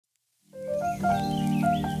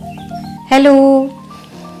Hello,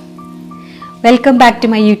 welcome back to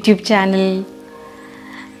my YouTube channel.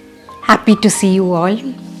 Happy to see you all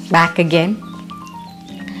back again.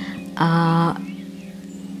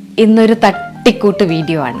 ഇന്നൊരു തട്ടിക്കൂട്ട്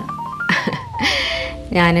video ആണ്.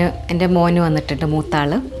 ഞാൻ എൻ്റെ മോന് വന്നിട്ടുണ്ട് മൂത്താൾ.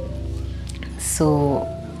 സോ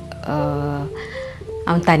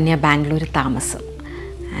അവൻ തന്നെയാണ് ബാംഗ്ലൂർ താമസം.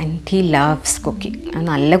 And he loves cooking.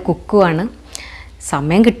 നല്ല കുക്കുമാണ്.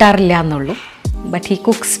 സമയം കിട്ടാറില്ല എന്നുള്ളൂ. But he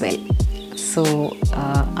cooks well. So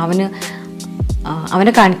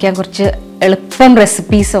അവനെ കാണിക്കാൻ കുറച്ച് എളുപ്പം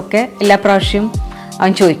റെസിപ്പീസൊക്കെ എല്ലാ പ്രാവശ്യവും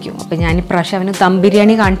അവൻ ചോദിക്കും. അപ്പോൾ ഞാൻ ഇപ്രാവശ്യം അവന് ദം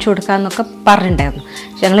ബിരിയാണി കാണിച്ചു കൊടുക്കാമെന്നൊക്കെ പറഞ്ഞിട്ടുണ്ടായിരുന്നു.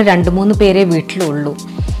 പക്ഷെ ഞങ്ങൾ 2-3 പേരേ വീട്ടിലുള്ളൂ.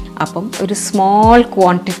 അപ്പം ഒരു small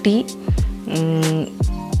quantity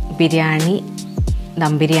biryani,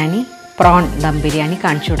 dum biryani, prawn dum biryani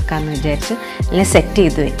കാണിച്ചു കൊടുക്കാമെന്ന് വിചാരിച്ച് എല്ലാം സെറ്റ്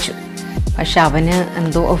ചെയ്ത് വെച്ചു. പക്ഷെ അവന്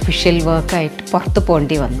എന്തോ ഒഫീഷ്യൽ വർക്കായിട്ട് പുറത്ത്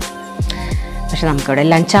പോകേണ്ടി വന്നു. പക്ഷെ നമുക്കിവിടെ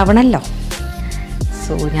ലഞ്ച് ആവണമല്ലോ.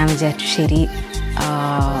 സോ ഞാൻ വിചാരിച്ചു ശരി,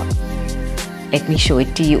 let me show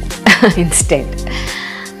it to you instead.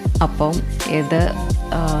 അപ്പം ഇത്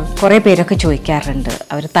കുറേ പേരൊക്കെ ചോദിക്കാറുണ്ട്.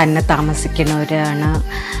 അവർ തന്നെ താമസിക്കുന്നവരാണ്,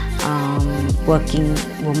 വർക്കിംഗ്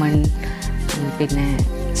വുമൺ, പിന്നെ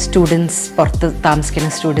സ്റ്റുഡൻസ്, പുറത്ത് താമസിക്കുന്ന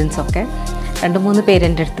സ്റ്റുഡൻസൊക്കെ 2-3 പേര്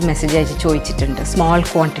എൻ്റെ അടുത്ത് മെസ്സേജ് അയച്ച് ചോദിച്ചിട്ടുണ്ട് സ്മോൾ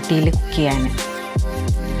ക്വാണ്ടിറ്റിയിൽ കുക്ക് ചെയ്യാൻ.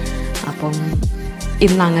 അപ്പം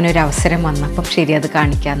ഇന്ന് അങ്ങനെ ഒരു അവസരം വന്നപ്പം ശരി, അത്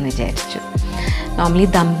കാണിക്കാമെന്ന് വിചാരിച്ചു. നോർമലി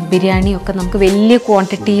ദം ബിരിയാണിയൊക്കെ നമുക്ക് വലിയ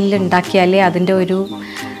ക്വാണ്ടിറ്റിയിൽ ഉണ്ടാക്കിയാലേ അതിൻ്റെ ഒരു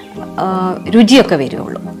രുചിയൊക്കെ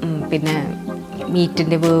വരുള്ളൂ. പിന്നെ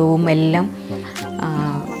മീറ്റിൻ്റെ വേവും എല്ലാം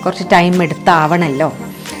കുറച്ച് ടൈം എടുത്താവണമല്ലോ.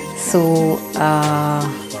 സോ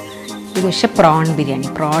ഇത് പക്ഷേ പ്രോൺ ബിരിയാണി,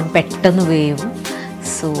 പ്രോൺ പെട്ടെന്ന് വേവും.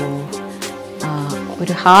 സോ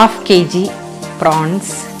ഒരു 1/2 kg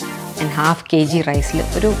പ്രോൺസ് ആൻഡ് 1/2 kg റൈസിൽ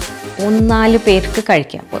ഒരു 3-4 പേർക്ക്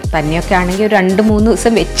കഴിക്കാം. അപ്പോൾ തന്നെയൊക്കെ ആണെങ്കിൽ ഒരു 2-3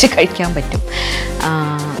 ദിവസം വെച്ച് കഴിക്കാൻ പറ്റും.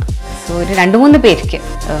 സോ ഒരു 2-3 പേർക്ക്,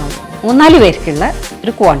 3-4 പേർക്കുള്ള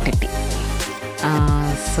ഒരു ക്വാണ്ടിറ്റി.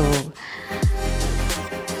 സോ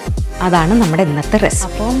അതാണ് നമ്മുടെ ഇന്നത്തെ റെസിപ്പി.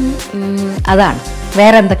 അപ്പം അതാണ്.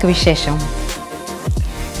 വേറെ എന്തൊക്കെ വിശേഷം?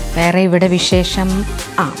 വേറെ ഇവിടെ വിശേഷം,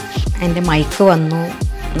 എൻ്റെ മൈക്ക് വന്നു.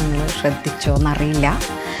 നിങ്ങൾ ശ്രദ്ധിച്ചോന്നറിയില്ല.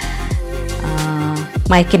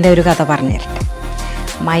 മൈക്കിൻ്റെ ഒരു കഥ പറഞ്ഞു തരട്ടെ.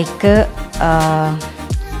 മൈക്ക്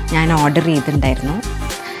ഞാൻ ഓർഡർ ചെയ്തിട്ടുണ്ടായിരുന്നു.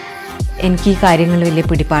 എനിക്ക് ഈ കാര്യങ്ങൾ വലിയ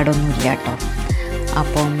പിടിപാടൊന്നുമില്ല കേട്ടോ.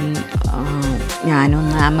 അപ്പം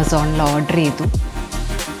ഞാനൊന്ന് ആമസോണിൽ ഓർഡർ ചെയ്തു.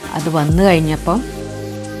 അത് വന്നു കഴിഞ്ഞപ്പം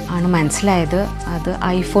ആണ് മനസ്സിലായത് അത്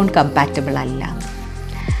ഐഫോൺ കമ്പാറ്റബിൾ അല്ല.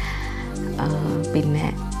 പിന്നെ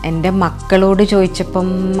എൻ്റെ മക്കളോട് ചോദിച്ചപ്പം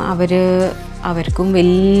അവർക്കും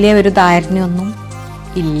വലിയ ഒരു ധാരണയൊന്നും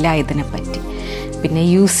ഇല്ല ഇതിനെപ്പറ്റി. പിന്നെ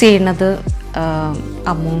യൂസ് ചെയ്യണത്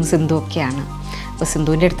അമ്മുവും സിന്ധു ഒക്കെയാണ്. അപ്പോൾ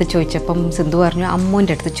സിന്ധുവിൻ്റെ അടുത്ത് ചോദിച്ചപ്പം സിന്ധു പറഞ്ഞു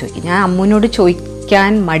അമ്മുവിൻ്റെ അടുത്ത് ചോദിക്കും. ഞാൻ അമ്മുവിനോട്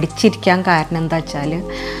ചോദിക്കാൻ മടിച്ചിരിക്കാൻ കാരണം എന്താ വെച്ചാൽ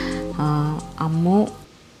അമ്മു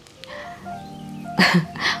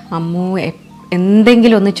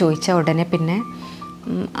എന്തെങ്കിലും ഒന്ന് ചോദിച്ചാൽ ഉടനെ പിന്നെ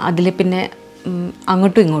അതിൽ പിന്നെ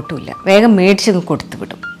അങ്ങോട്ടും ഇങ്ങോട്ടും ഇല്ല, വേഗം മേടിച്ചങ്ങ് കൊടുത്തു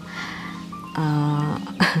വിടും.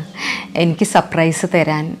 എനിക്ക് സർപ്രൈസ്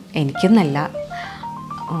തരാൻ, എനിക്കെന്നല്ല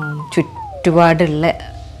ചുറ്റുപാടുള്ള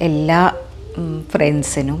എല്ലാ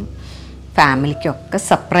ഫ്രണ്ട്സിനും ഫാമിലിക്കൊക്കെ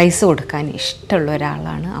സർപ്രൈസ് കൊടുക്കാൻ ഇഷ്ടമുള്ള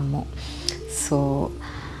ഒരാളാണ് അമ്മു. സോ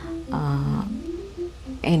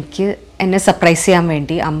എന്നെ സർപ്രൈസ് ചെയ്യാൻ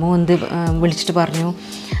വേണ്ടി അമ്മു വിളിച്ചിട്ട് പറഞ്ഞു,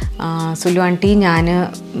 സുലു ആൻറ്റി ഞാൻ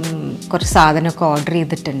കുറച്ച് സാധനമൊക്കെ ഓർഡർ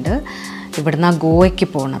ചെയ്തിട്ടുണ്ട്, ഇവിടുന്ന് ഗോവയ്ക്ക്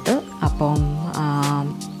പോണത്. അപ്പം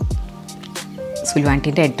സുലു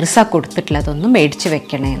ആൻറ്റീൻ്റെ അഡ്രസ്സാണ് കൊടുത്തിട്ടുള്ളത്, അതൊന്ന് മേടിച്ച്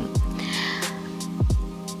വെക്കണേന്ന്.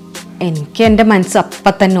 എനിക്ക് എൻ്റെ മനസ്സ്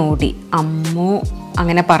അപ്പം തന്നെ ഓടി. അമ്മു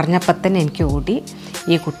അങ്ങനെ പറഞ്ഞപ്പം തന്നെ എനിക്ക് ഓടി.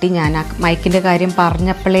 ഈ കുട്ടി ഞാൻ ആ മൈക്കിൻ്റെ കാര്യം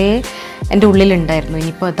പറഞ്ഞപ്പോഴേ എൻ്റെ ഉള്ളിലുണ്ടായിരുന്നു,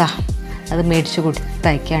 ഇനിയിപ്പോൾ അത് മേടിച്ച്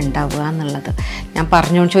കൊടുത്തയക്കാൻ ഉണ്ടാവുക എന്നുള്ളത്. ഞാൻ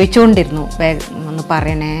ചോദിച്ചുകൊണ്ടിരുന്നു, ഒന്ന്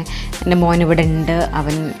പറയണേ, എൻ്റെ മോൻ ഇവിടെ ഉണ്ട്,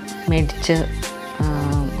 അവൻ മേടിച്ച്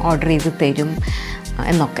ഓർഡർ ചെയ്ത് തരും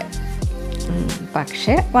എന്നൊക്കെ.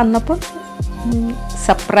 പക്ഷേ വന്നപ്പോൾ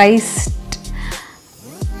സർപ്രൈസ്ഡ്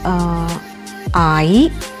ആയി.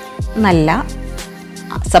 നല്ല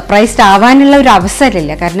സർപ്രൈസ്ഡ് ആവാനുള്ള ഒരു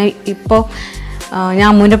അവസരമില്ല. കാരണം ഇപ്പോൾ ഞാൻ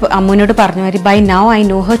അമ്മുവിനോട് പറഞ്ഞ മാതിരി buy now I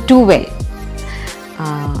know her to well.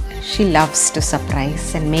 She loves to surprise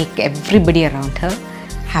and make everybody around Har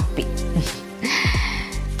happy.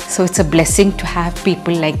 So it's A blessing to have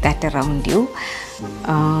people like that around U,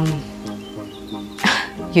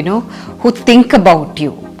 you know, who think about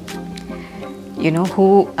you, you know, who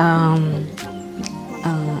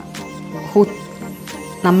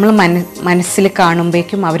നമ്മൾ മനസ്സിൽ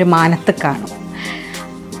കാണുമ്പോഴേക്കും അവർ മാനത്ത് കാണും.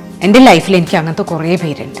 എൻ്റെ ലൈഫിൽ എനിക്ക് അങ്ങനത്തെ കുറേ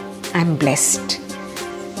പേരുണ്ട്. I M blessed.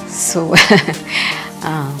 സോ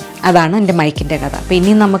അതാണ് എൻ്റെ മൈക്കിൻ്റെ കഥ. അപ്പോൾ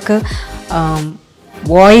ഇനി നമുക്ക്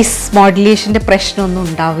വോയിസ് മോഡുലേഷൻ്റെ പ്രശ്നമൊന്നും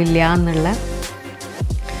ഉണ്ടാവില്ല എന്നുള്ള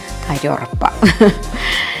കാര്യം ഉറപ്പാണ്.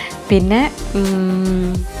 പിന്നെ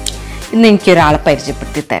ഇന്ന് എനിക്കൊരാളെ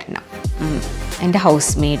പരിചയപ്പെടുത്തി തരണം. എൻ്റെ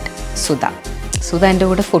ഹൗസ് മേറ്റ് സുധ എൻ്റെ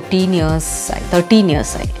കൂടെ 13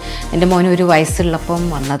 ഇയേഴ്സായി. എൻ്റെ മോന് ഒരു വയസ്സുള്ളപ്പം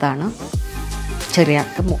വന്നതാണ്. ചെറിയ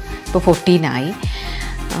ആൾക്ക് ഇപ്പോൾ 14 ആയി.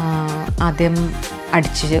 ആദ്യം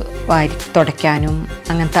അടിച്ച് വാരി തുടയ്ക്കാനും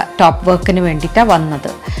അങ്ങനത്തെ ടോപ്പ് വർക്കിന് വേണ്ടിയിട്ടാണ്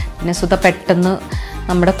വന്നത്. പിന്നെ സുധ പെട്ടെന്ന്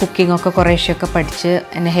നമ്മുടെ കുക്കിങ്ങൊക്കെ കുറേശ്ശെയൊക്കെ പഠിച്ച്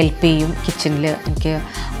എന്നെ ഹെൽപ്പ് ചെയ്യും. കിച്ചണിൽ എനിക്ക്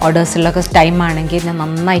ഓർഡേഴ്സിലൊക്കെ ടൈമാണെങ്കിൽ എന്നെ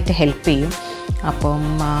നന്നായിട്ട് ഹെൽപ്പ് ചെയ്യും. അപ്പം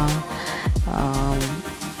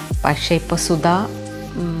പക്ഷേ ഇപ്പോൾ സുധ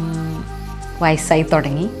വയസ്സായി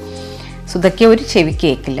തുടങ്ങി. സുധയ്ക്ക് ഒരു ചെവി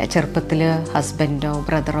കേൾക്കില്ല. ചെറുപ്പത്തിൽ ഹസ്ബൻഡോ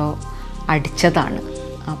ബ്രദറോ അടിച്ചതാണ്.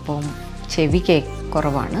 അപ്പം ചെവി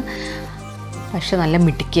കുറവാണ്. പക്ഷെ നല്ല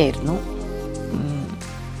മിടുക്കിയായിരുന്നു.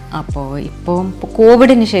 അപ്പോൾ ഇപ്പോൾ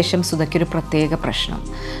കോവിഡിന് ശേഷം സുധയ്ക്കൊരു പ്രത്യേക പ്രശ്നം.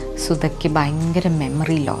 സുധയ്ക്ക് ഭയങ്കര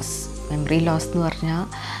മെമ്മറി ലോസ് എന്ന് പറഞ്ഞാൽ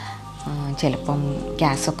ചിലപ്പം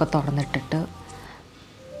ഗ്യാസൊക്കെ തുറന്നിട്ടിട്ട്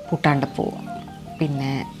പൂട്ടാണ്ട് പോവും.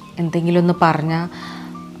 പിന്നെ എന്തെങ്കിലും ഒന്ന് പറഞ്ഞാൽ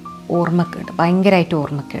ഓർമ്മക്കേട്, ഭയങ്കരമായിട്ട്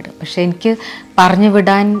ഓർമ്മക്കേട്. പക്ഷേ എനിക്ക് പറഞ്ഞു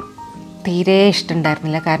വിടാൻ തീരെ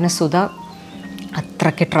ഇഷ്ടമുണ്ടായിരുന്നില്ല. കാരണം സുധ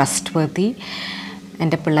അത്രയ്ക്ക് ട്രസ്റ്റ് വർത്തി,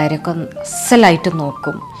 എൻ്റെ പിള്ളേരെയൊക്കെ അസലായിട്ട്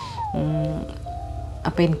നോക്കും.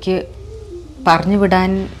 അപ്പോൾ എനിക്ക് പറഞ്ഞു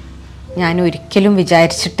വിടാൻ ഞാൻ ഒരിക്കലും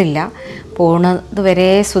വിചാരിച്ചിട്ടില്ല. പോണത് വരെ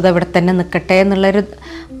സുധ ഇവിടെ തന്നെ നിൽക്കട്ടെ എന്നുള്ളൊരു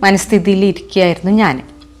മനസ്ഥിതിയിൽ ഇരിക്കുകയായിരുന്നു ഞാൻ.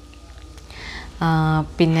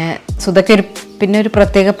 പിന്നെ സുധയ്ക്ക് ഒരു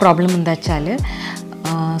പ്രത്യേക പ്രോബ്ലം എന്താ വെച്ചാൽ,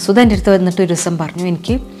 സുധ എൻ്റെ അടുത്ത് വന്നിട്ട് ഒരു ദിവസം പറഞ്ഞു,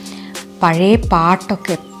 എനിക്ക് പഴയ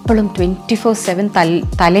പാട്ടൊക്കെ എപ്പോഴും 24/7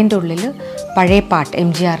 തലേൻ്റെ ഉള്ളിൽ പഴയ പാട്ട്,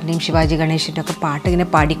 MGRൻ്റെയും ശിവാജി ഗണേശൻ്റെ ഒക്കെ പാട്ട് ഇങ്ങനെ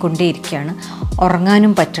പാടിക്കൊണ്ടേ ഇരിക്കുകയാണ്.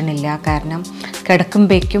 ഉറങ്ങാനും പറ്റണില്ല. കാരണം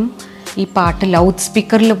കിടക്കുമ്പോഴേക്കും ഈ പാട്ട് ലൗഡ്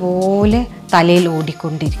സ്പീക്കറിൽ പോലെ തലയിൽ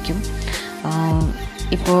ഓടിക്കൊണ്ടിരിക്കും.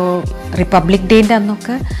 ഇപ്പോൾ റിപ്പബ്ലിക് ഡേൻ്റെ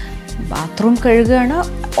അന്നൊക്കെ ബാത്റൂം കഴുകുകയാണ്,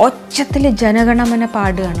 ഒച്ചത്തിൽ ജനഗണമന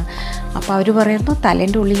പാടുകയാണ്. അപ്പോൾ അവർ പറയുന്നു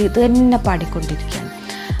തലേൻ്റെ ഉള്ളിൽ ഇത് തന്നെ പാടിക്കൊണ്ടിരിക്കുകയാണ്.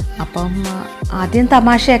 അപ്പം ആദ്യം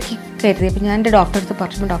തമാശയാക്കി കരുതി. അപ്പം ഞാൻ എൻ്റെ ഡോക്ടറെ അടുത്ത്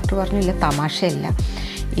പറഞ്ഞപ്പോൾ ഡോക്ടർ പറഞ്ഞില്ല, തമാശയല്ല,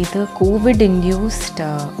 ഇത് കോവിഡ് ഇൻഡ്യൂസ്ഡ്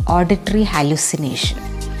ഓഡിറ്ററി ഹാലുസിനേഷൻ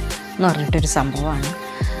എന്ന് പറഞ്ഞിട്ടൊരു സംഭവമാണ്.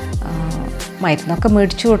 മരുന്നൊക്കെ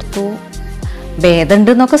മേടിച്ചു കൊടുത്തു.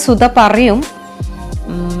 ഭേദമുണ്ടെന്നൊക്കെ സുധ പറയും.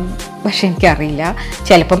 പക്ഷെ എനിക്കറിയില്ല.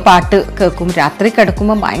 ചിലപ്പം പാട്ട് കേൾക്കും, രാത്രി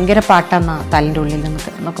കിടക്കുമ്പോൾ ഭയങ്കര പാട്ടാണ് തലേൻ്റെ ഉള്ളിൽ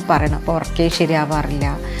എന്നൊക്കെ പറയണം. അപ്പോൾ ഉറക്കേ ശരിയാവാറില്ല.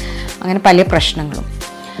 അങ്ങനെ പല പ്രശ്നങ്ങളും.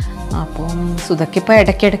 അപ്പം സുധയ്ക്കിപ്പോൾ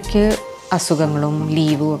ഇടയ്ക്കിടയ്ക്ക് അസുഖങ്ങളും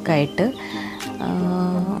ലീവും ഒക്കെ ആയിട്ട്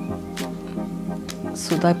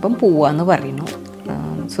സുധ ഇപ്പം പോവാന്ന് പറയുന്നു.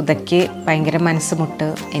 സുധയ്ക്ക് ഭയങ്കര മനസ്സ് മുട്ട്,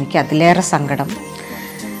 എനിക്ക് അതിലേറെ സങ്കടം.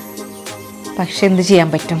 പക്ഷെ എന്ത് ചെയ്യാൻ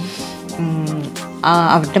പറ്റും?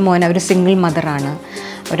 അവരുടെ മോൻ, അവർ സിംഗിൾ മദറാണ്.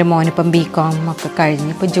 അവരുടെ മോനിപ്പം BCom ഒക്കെ കഴിഞ്ഞ്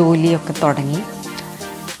ഇപ്പോൾ ജോലിയൊക്കെ തുടങ്ങി.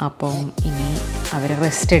 അപ്പം ഇനി അവർ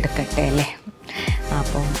റെസ്റ്റ് എടുക്കട്ടെ അല്ലേ.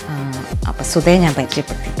 അപ്പം സുധയെ ഞാൻ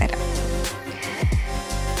പരിചയപ്പെടുത്തി തരാം.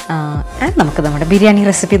 നമുക്ക് നമ്മുടെ ബിരിയാണി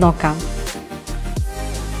റെസിപ്പി നോക്കാം.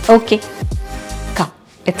 Okay,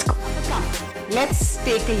 let's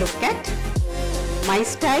take A look at my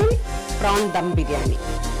style prawn dum biryani.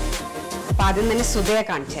 അപ്പം ആദ്യം തന്നെ സുധയെ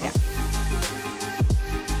കാണിച്ചു തരാം.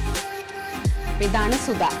 ഇതാണ്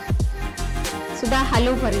സുധ.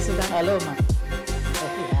 ഹലോ പറയും സുധ. ഹലോ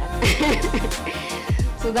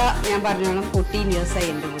സുധ, ഞാൻ പറഞ്ഞോളാം 14 ഇയേഴ്സായി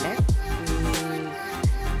എൻ്റെ കൂടെ.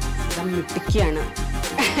 സുധ മിടുക്കിയാണ്.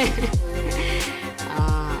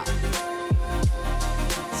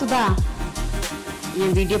 சுதா,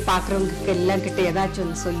 என் வீடியோ பார்க்குறவங்களுக்கு எல்லாம் கிட்ட ஏதாச்சும்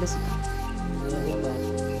ஒன்று சொல்லு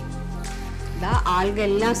சுதா. ஆளுங்க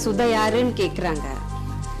எல்லாம் சுதா யாருன்னு கேட்குறாங்க.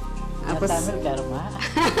 அப்போ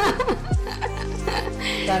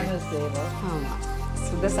ஆமாம்,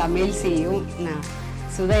 சுதா சமையல் செய்யும்.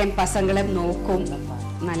 சுதா என் பசங்களை நோக்கும்,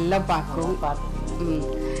 நல்லா பார்க்கும்.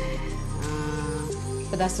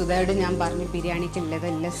 ഇപ്പോൾ സുധയോട് ഞാൻ പറഞ്ഞു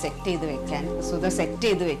ബിരിയാണിക്കുള്ളതെല്ലാം സെറ്റ് ചെയ്ത് വെക്കാൻ. സുധ സെറ്റ്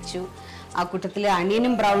ചെയ്ത് വെച്ചു. ആ കൂട്ടത്തിൽ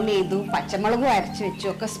അനിയനും ബ്രൗൺ ചെയ്തു, പച്ചമുളകും അരച്ച് വെച്ചു,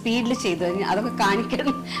 ഒക്കെ സ്പീഡിൽ ചെയ്തു. അതൊക്കെ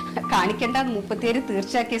കാണിക്കേണ്ട 37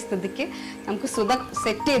 തീർച്ചയാക്കിയ സ്ഥിതിക്ക് നമുക്ക് സുധ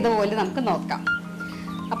സെറ്റ് ചെയ്ത പോലെ നമുക്ക് നോക്കാം.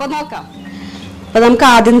 അപ്പോൾ നമുക്ക്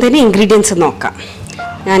ആദ്യം തന്നെ ഇൻഗ്രീഡിയൻസ് നോക്കാം.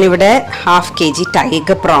 ഞാനിവിടെ 1/2 kg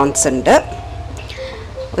ടൈഗർ പ്രോൺസ് ഉണ്ട്,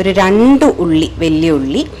 ഒരു 2 ഉള്ളി, വലിയ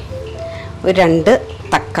ഉള്ളി, ഒരു 2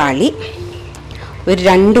 തക്കാളി, ഒരു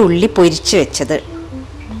 2 ഉള്ളി പൊരിച്ച് വെച്ചത്,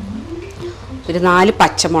 ഒരു 4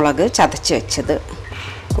 പച്ചമുളക് ചതച്ച് വെച്ചത്,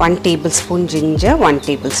 1 table spoon ginger, 1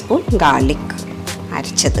 table spoon garlic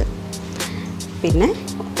അരച്ചത്, പിന്നെ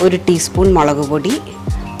 1 ടീസ്പൂൺ മുളക് പൊടി,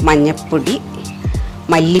 മഞ്ഞൾപ്പൊടി,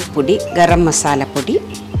 മല്ലിപ്പൊടി, ഗരം മസാലപ്പൊടി,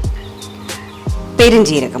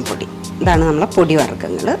 പെരുംജീരകം പൊടി. ഇതാണ് നമ്മളെ പൊടി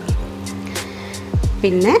വർഗ്ഗങ്ങൾ.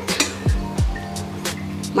 പിന്നെ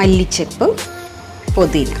മല്ലിച്ചപ്പ്,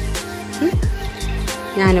 പുതിന.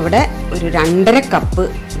 ഞാനിവിടെ ഒരു 2.5 കപ്പ്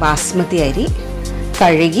ബാസ്മതി അരി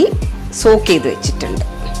കഴുകി സോക്ക് ചെയ്ത് വെച്ചിട്ടുണ്ട്.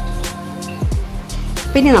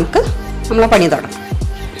 പിന്നെ നമുക്ക് നമ്മളെ പണി തുടങ്ങാം.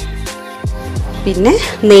 പിന്നെ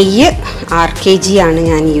നെയ്യ് 6 kg ആണ്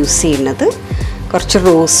ഞാൻ യൂസ് ചെയ്യുന്നത്. കുറച്ച്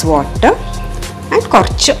റോസ് വാട്ടർ ആൻഡ്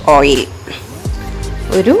കുറച്ച് ഓയിൽ.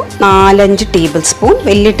 ഒരു 4-5 ടേബിൾ സ്പൂൺ,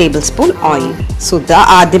 വലിയ ടേബിൾ സ്പൂൺ ഓയിൽ.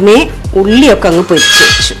 ആദ്യമേ ഉള്ളിയൊക്കെ അങ്ങ് പൊരിച്ച്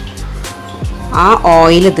വെച്ചു. ആ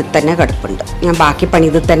ഓയിൽ ഇതിൽ തന്നെ കിടപ്പുണ്ട്. ഞാൻ ബാക്കി പണി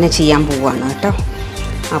ഇതിൽ തന്നെ ചെയ്യാൻ പോവുകയാണ് കേട്ടോ.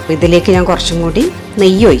 അപ്പോൾ ഇതിലേക്ക് ഞാൻ കുറച്ചും കൂടി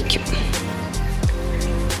നെയ്യ് ഒഴിക്കും.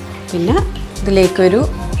 പിന്നെ ഇതിലേക്കൊരു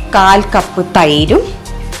 1/4 കപ്പ് തൈരും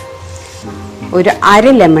ഒരു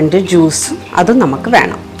 1/2 ലെമണിൻ്റെ ജ്യൂസും അതും നമുക്ക്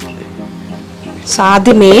വേണം.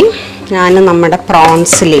 ആദ്യമേ ഞാൻ നമ്മുടെ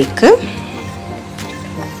പ്രോൺസിലേക്ക്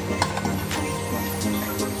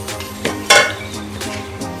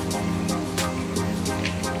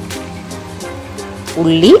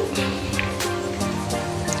ഉള്ളി,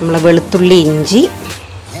 നമ്മളെ വെളുത്തുള്ളി, ഇഞ്ചി,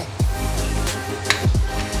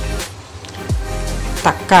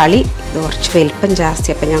 തക്കാളി. ഇത് കുറച്ച് വലിപ്പം ജാസ്തി,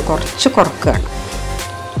 അപ്പം ഞാൻ കുറച്ച് കുറക്കുകയാണ്.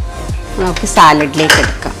 നമുക്ക് സാലഡിലേക്ക്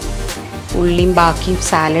എടുക്കാം. ഉള്ളിയും ബാക്കിയും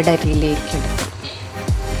സാലഡ് അരിയിലേക്ക് എടുക്കാം.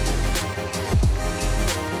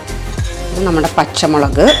 ഇത് നമ്മുടെ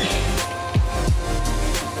പച്ചമുളക്.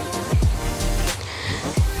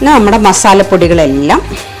 പിന്നെ നമ്മുടെ മസാലപ്പൊടികളെല്ലാം,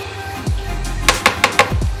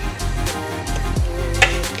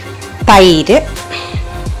 തൈര്,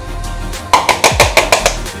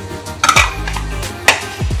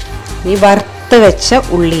 ഈ വറുത്ത് വെച്ച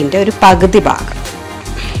ഉള്ളിൻ്റെ ഒരു പകുതി ഭാഗം,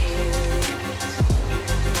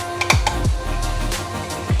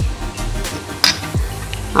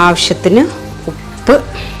 ആവശ്യത്തിന് ഉപ്പ്,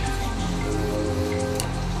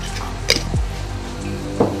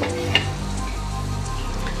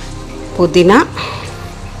 പുതിന,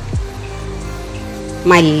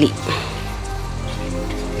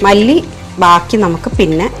 മല്ലി ബാക്കി നമുക്ക്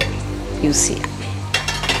പിന്നെ യൂസ് ചെയ്യാം.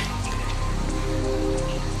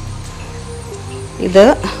 ഇത്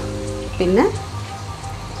പിന്നെ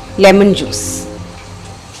ലെമൺ ജ്യൂസ്.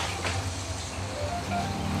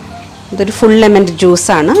 ഇതൊരു ഫുൾ ലെമൺ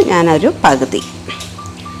ജ്യൂസാണ്. ഞാനൊരു പകുതി.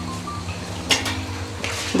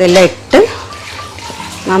 ഇതെല്ലാം ഇട്ട്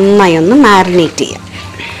നന്നായി ഒന്ന് മാരിനേറ്റ് ചെയ്യാം.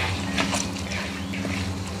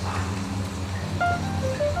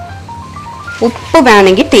 ഉപ്പ്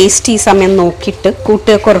വേണമെങ്കിൽ ടേസ്റ്റ് ഈ സമയം നോക്കിയിട്ട്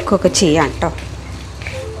കൂട്ടുക കുറക്കുകയൊക്കെ ചെയ്യാം കേട്ടോ.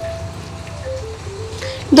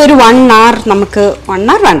 ഇതൊരു 1 hour നമുക്ക് 1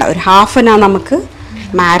 hour വേണ്ട, ഒരു 1/2 an hour നമുക്ക്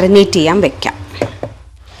മാരിനേറ്റ് ചെയ്യാൻ വെക്കാം.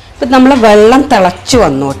 ഇപ്പം നമ്മൾ വെള്ളം തിളച്ച്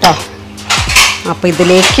വന്നു കേട്ടോ. അപ്പോൾ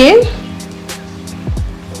ഇതിലേക്ക്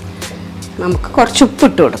നമുക്ക് കുറച്ച്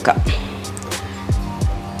ഉപ്പിട്ട് കൊടുക്കാം.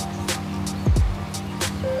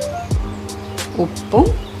 ഉപ്പും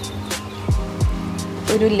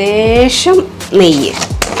ഒരു ലേശം നെയ്യ്.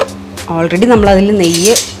 ഓൾറെഡി നമ്മളതിൽ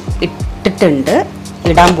നെയ്യ് ഇട്ടിട്ടുണ്ട്,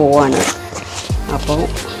 ഇടാൻ പോവാണ്. അപ്പോൾ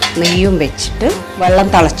നെയ്യും വെച്ചിട്ട് വെള്ളം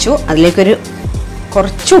തിളച്ചു. അതിലേക്കൊരു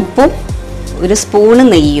കുറച്ച് ഉപ്പും ഒരു സ്പൂണ്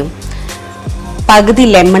നെയ്യും പകുതി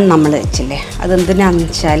ലെമൺ നമ്മൾ വെച്ചില്ലേ, അതെന്തിനാണെന്ന്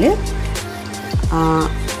വെച്ചാൽ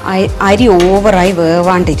അരി ഓവറായി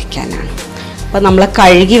വേവാണ്ടിരിക്കാനാണ്. അപ്പോൾ നമ്മൾ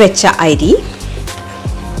കഴുകി വെച്ച അരി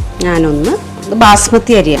ഞാനൊന്ന്, ഇത്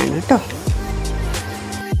ബാസ്മതി അരിയാണ് കേട്ടോ.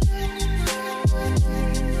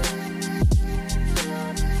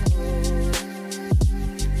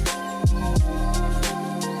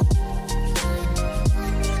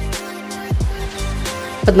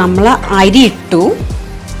 അപ്പം നമ്മൾ അരി ഇട്ടു.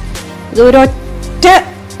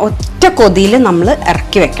 ഒറ്റ കൊതിയിൽ നമ്മൾ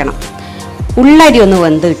ഇറക്കി വെക്കണം. ഉള്ളരി ഒന്ന്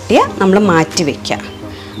വെന്ത് കിട്ടിയാൽ നമ്മൾ മാറ്റി വയ്ക്കുക.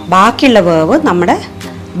 ബാക്കിയുള്ള വേവ് നമ്മുടെ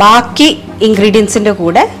ബാക്കി ഇൻഗ്രീഡിയൻസിൻ്റെ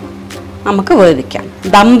കൂടെ നമുക്ക് വേവിക്കാം.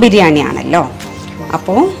 ദം ബിരിയാണി ആണല്ലോ,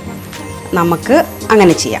 അപ്പോൾ നമുക്ക്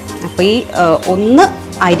അങ്ങനെ ചെയ്യാം. അപ്പോൾ ഈ ഒന്ന്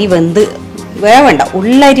അരി വെന്ത് വേവണ്ട,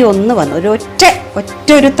 ഉള്ളരി ഒന്ന് വന്ന്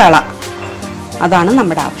ഒരു തള, അതാണ്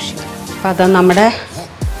നമ്മുടെ ആവശ്യം. അപ്പം അത് നമ്മുടെ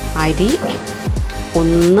അരി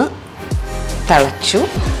ഒന്ന് തിളച്ചു.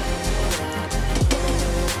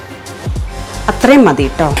 അത്രയും മതി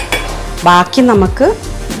കേട്ടോ. ബാക്കി നമുക്ക്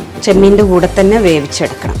ചെമ്മീൻ്റെ കൂടെ തന്നെ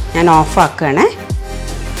വേവിച്ചെടുക്കണം. ഞാൻ ഓഫാക്കുകയാണേ.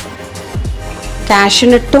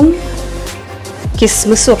 കാഷ്യൂനട്ടും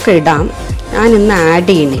കിസ്മിസും ഒക്കെ ഇടാം. ഞാൻ ഇന്ന് ആഡ്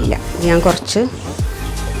ചെയ്യണില്ല. ഞാൻ കുറച്ച്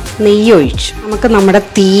നെയ്യ് ഒഴിച്ചു. നമുക്ക് നമ്മുടെ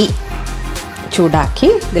തീ ചൂടാക്കി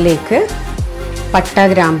ഇതിലേക്ക് പട്ട,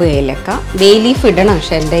 ഗ്രാമ്പ്, ഏലക്ക, ബേ ലീഫ് ഇടണം.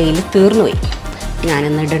 പക്ഷെ എൻ്റെ കയ്യിൽ തീർന്നു പോയി,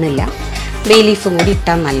 ഞാനിന്ന് ഇടണില്ല. ബേ ലീഫും കൂടി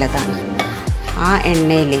ഇട്ടാൽ നല്ലതാണ്. ആ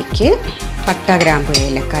എണ്ണയിലേക്ക് പട്ട, ഗ്രാമ്പു,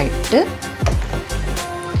 ഏലക്ക ഇട്ട്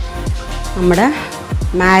നമ്മുടെ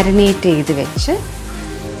മാരിനേറ്റ് ചെയ്ത് വെച്ച്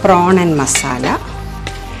പ്രോൺ ആൻഡ് മസാല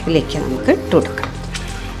ഇതിലേക്ക് നമുക്ക് ഇട്ട് കൊടുക്കാം.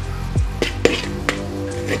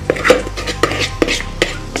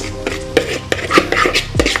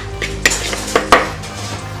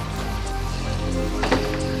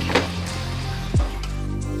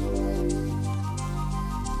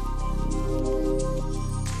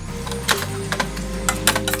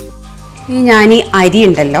 ഞാൻ ഈ അരി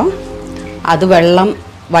ഉണ്ടല്ലോ അത് വെള്ളം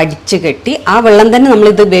വടിച്ച് കെട്ടി ആ വെള്ളം തന്നെ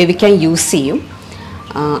നമ്മളിത് വേവിക്കാൻ യൂസ് ചെയ്യും.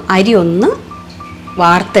 അരി ഒന്ന്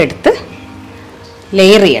വാർത്തെടുത്ത്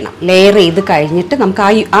ലെയർ ചെയ്യണം. ലെയർ ചെയ്ത് കഴിഞ്ഞിട്ട് നമുക്ക്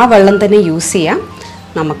ആ വെള്ളം തന്നെ യൂസ് ചെയ്യാം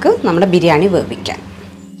നമുക്ക് നമ്മുടെ ബിരിയാണി വേവിക്കാൻ.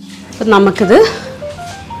 അപ്പം നമുക്കിത്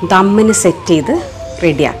ദമ്മിന് സെറ്റ് ചെയ്ത്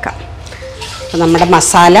റെഡിയാക്കാം. അപ്പം നമ്മുടെ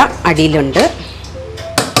മസാല അടിയിലുണ്ട്.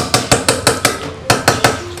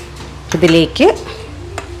 ഇതിലേക്ക്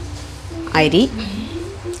അരി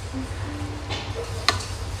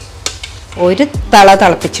ഒരു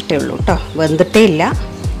തിളപ്പിച്ചിട്ടേ ഉള്ളൂ കേട്ടോ, വെന്തിട്ടേ ഇല്ല.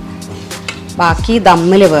 ബാക്കി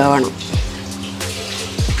ദമ്മിൽ വേവണം.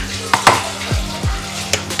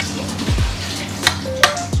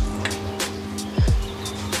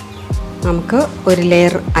 നമുക്ക് ഒരു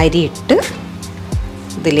ലെയർ അരി ഇട്ട്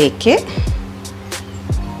ഇതിലേക്ക്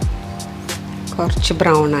കുറച്ച്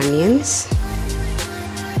ബ്രൗൺ ഓണിയൻസ്,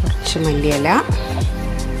 കുറച്ച് മല്ലിയില,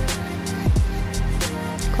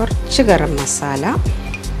 കുറച്ച് ഗരം മസാല,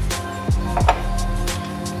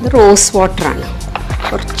 ഇത് റോസ് വാട്ടറാണ്.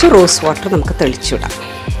 കുറച്ച് റോസ് വാട്ടർ നമുക്ക് തെളിച്ചിടാം.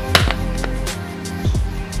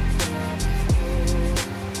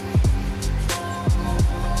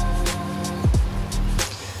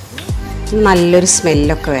 നല്ലൊരു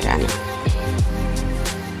സ്മെല്ലൊക്കെ വരാനാണ്.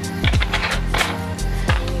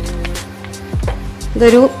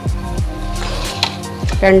 ഇതൊരു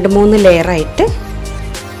 2-3 ലെയറായിട്ട്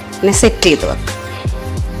പിന്നെ സെറ്റ് ചെയ്ത് വെക്കാം.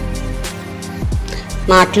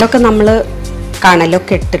 നാട്ടിലൊക്കെ നമ്മൾ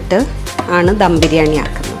കണലൊക്കെ ഇട്ടിട്ട് ആണ് ദം ബിരിയാണി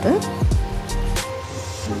ആക്കുന്നത്.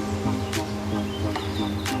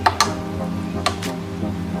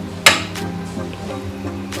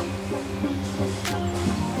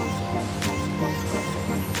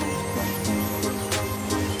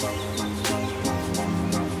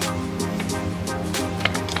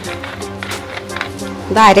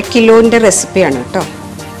 ഇത് 1/2 കിലോൻ്റെ റെസിപ്പിയാണ് കേട്ടോ.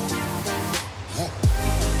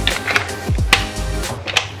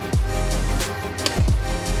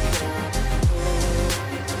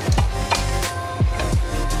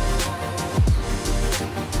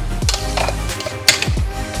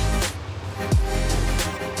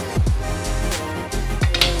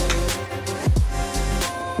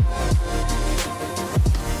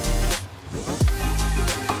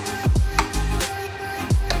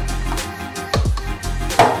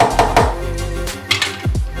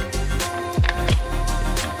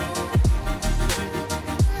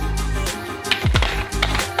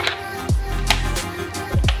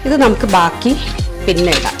 ഇത് നമുക്ക് ബാക്കി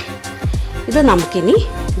പിന്നെ ഇടാം. ഇത് നമുക്കിനി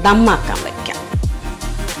ദമ്മാക്കാൻ വയ്ക്കാം.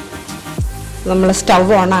 നമ്മൾ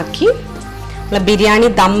സ്റ്റവ് ഓണാക്കി നമ്മൾ ബിരിയാണി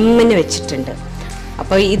ദമ്മിന് വെച്ചിട്ടുണ്ട്.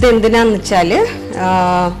 അപ്പോൾ ഇതെന്തിനാന്ന് വെച്ചാൽ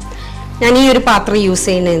ഞാൻ ഈ ഒരു പാത്രം യൂസ്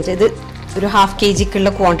ചെയ്യുന്നത്, ഇത് ഒരു 1/2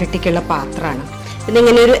 kg ക്വാണ്ടിറ്റിക്കുള്ള പാത്രമാണ്.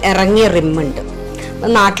 ഇതിങ്ങനെ ഒരു ഇറങ്ങിയ റിമ്മുണ്ട്.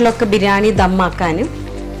 നാട്ടിലൊക്കെ ബിരിയാണി ദമ്മാക്കാൻ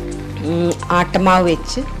ആട്ടമാവ്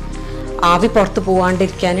വെച്ച് ആവി പുറത്ത്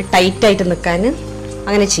പോവാണ്ടിരിക്കാൻ, ടൈറ്റായിട്ട് നിൽക്കാൻ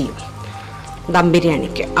അങ്ങനെ ചെയ്യും ദം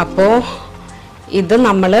ബിരിയാണിക്ക്. അപ്പോൾ ഇത്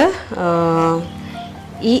നമ്മൾ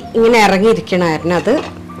ഈ ഇങ്ങനെ ഇറങ്ങിയിരിക്കണമായിരുന്നു, അത്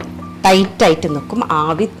ടൈറ്റായിട്ട് നിൽക്കും,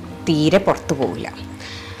 ആവി തീരെ പുറത്ത് പോവില്ല.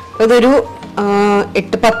 ഇതൊരു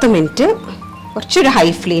 8-10 മിനിറ്റ് കുറച്ചൊരു ഹൈ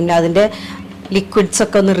ഫ്ലെയിമിൽ അതിൻ്റെ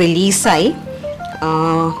ലിക്വിഡ്സൊക്കെ ഒന്ന് റിലീസായി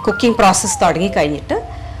കുക്കിംഗ് പ്രോസസ്സ് തുടങ്ങി കഴിഞ്ഞിട്ട്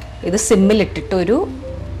ഇത് സിമ്മിലിട്ടിട്ട് ഒരു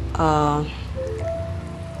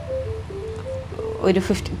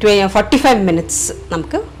 45 മിനിറ്റ്സ്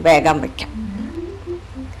നമുക്ക് വേഗം വയ്ക്കാം.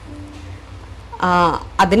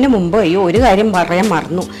 അതിന് മുമ്പ് ഒരു കാര്യം പറയാൻ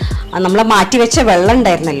മറന്നു. നമ്മൾ മാറ്റി വെച്ച വെള്ളം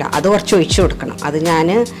ഉണ്ടായിരുന്നല്ലോ, അത് കുറച്ച് ഒഴിച്ചു കൊടുക്കണം. അത് ഞാൻ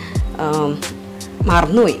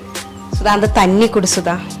മറന്നുപോയി. സുധാ അത് തന്നി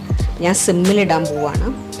കുടിസുതാ, ഞാൻ സിമ്മിലിടാൻ പോവാണ്.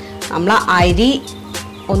 നമ്മൾ അരി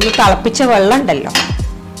ഒന്ന് തിളപ്പിച്ച വെള്ളം ഉണ്ടല്ലോ,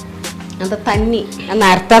 അത് തന്നി, ഞാൻ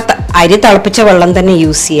നേരത്തെ അരി തിളപ്പിച്ച വെള്ളം തന്നെ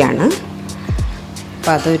യൂസ് ചെയ്യാണ്.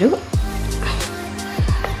 അപ്പം അതൊരു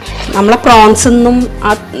നമ്മളെ പ്രോൺസിന്നും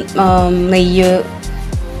ആ നെയ്യ്,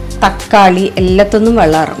 തക്കാളി എല്ലാത്തൊന്നും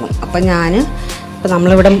വെള്ളം ഇറങ്ങും. അപ്പം ഇപ്പം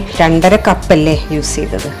നമ്മളിവിടെ 2.5 കപ്പല്ലേ യൂസ്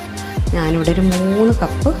ചെയ്തത്, ഞാനിവിടെ ഒരു 3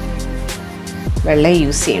 കപ്പ് വെള്ളം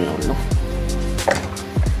യൂസ് ചെയ്യണുള്ളൂ.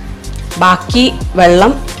 ബാക്കി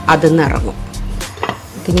വെള്ളം അതിൽ നിന്ന് ഇറങ്ങും.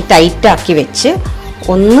 ഇനി ടൈറ്റാക്കി വെച്ച്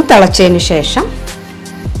ഒന്ന് തിളച്ചതിന് ശേഷം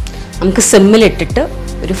നമുക്ക് സിമ്മിലിട്ടിട്ട്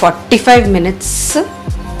ഒരു 45 മിനിറ്റ്സ്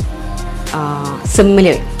സിമ്മിൽ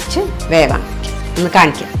വെച്ച് വേവാൻ ഒന്ന്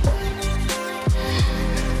കാണിക്കാം.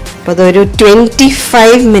 അപ്പോൾ അതൊരു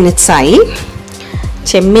 25 മിനിറ്റ്സായി.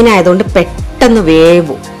 ചെമ്മീനായതുകൊണ്ട് പെട്ടെന്ന്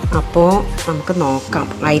വേവും. അപ്പോൾ നമുക്ക് നോക്കാം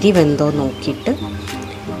അരി വെന്തോ നോക്കിയിട്ട്.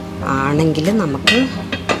 ആണെങ്കിൽ നമുക്ക്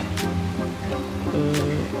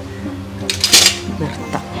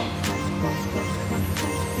നിർത്താം.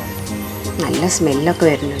 നല്ല സ്മെല്ലൊക്കെ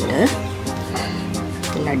വരുന്നുണ്ട്.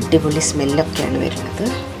 നല്ല അടിപൊളി സ്മെല്ലൊക്കെയാണ് വരുന്നത്.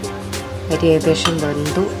 അരി ഏകദേശം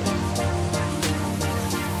വെന്തു.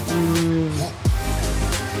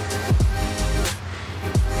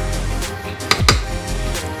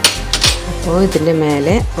 അപ്പോൾ ഇതിൻ്റെ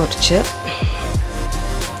മേലെ കുറച്ച്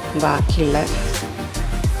ബാക്കിയുള്ള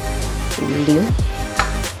ഉള്ളിയും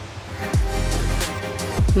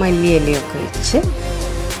മല്ലിയിലയൊക്കെ വെച്ച്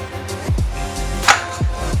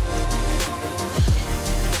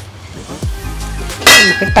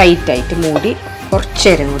നമുക്ക് ടൈറ്റായിട്ട് മൂടി കുറച്ച്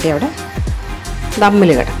നേരം കൂടി അവിടെ ദമ്മിൽ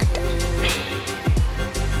കിടക്കട്ടെ.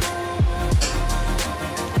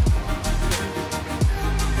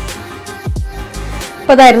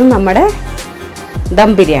 അപ്പോൾ അതായിരുന്നു നമ്മുടെ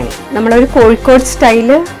ദം ബിരിയാണി. നമ്മളൊരു കോഴിക്കോട്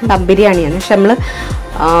സ്റ്റൈല് ദം ബിരിയാണിയാണ്. പക്ഷെ നമ്മൾ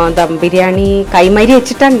ദം ബിരിയാണി കൈമരി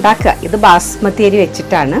വെച്ചിട്ടാണ് ഉണ്ടാക്കുക. ഇത് ബാസ്മതി അരി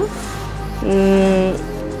വെച്ചിട്ടാണ്.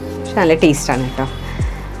 പക്ഷെ നല്ല ടേസ്റ്റാണ് കേട്ടോ.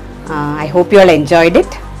 I hope you all enjoyed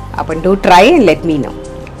it. അപ്പം do try and let me no.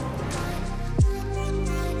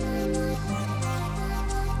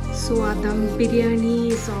 So our dum biryani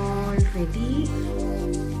is all ready.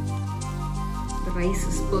 The rice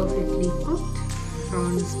is perfectly cooked.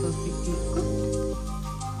 Prawn is perfectly cooked.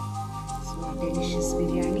 So our delicious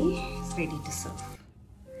biryani is ready to serve.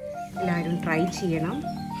 എല്ലാവരും try ചെയ്യണം.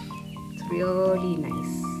 It's really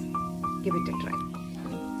nice. Give it a try.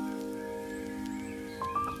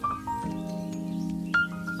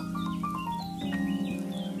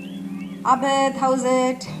 Abed, how's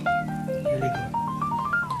it? Really good.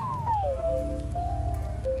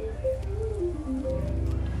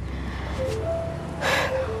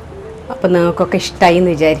 അപ്പോൾ നിങ്ങൾക്കൊക്കെ ഇഷ്ടമായി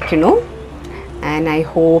എന്ന് വിചാരിക്കുന്നു. And I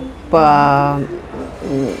hope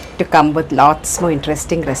to come with lots more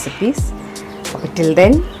interesting recipes. Till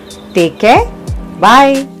then, take care.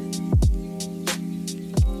 Bye.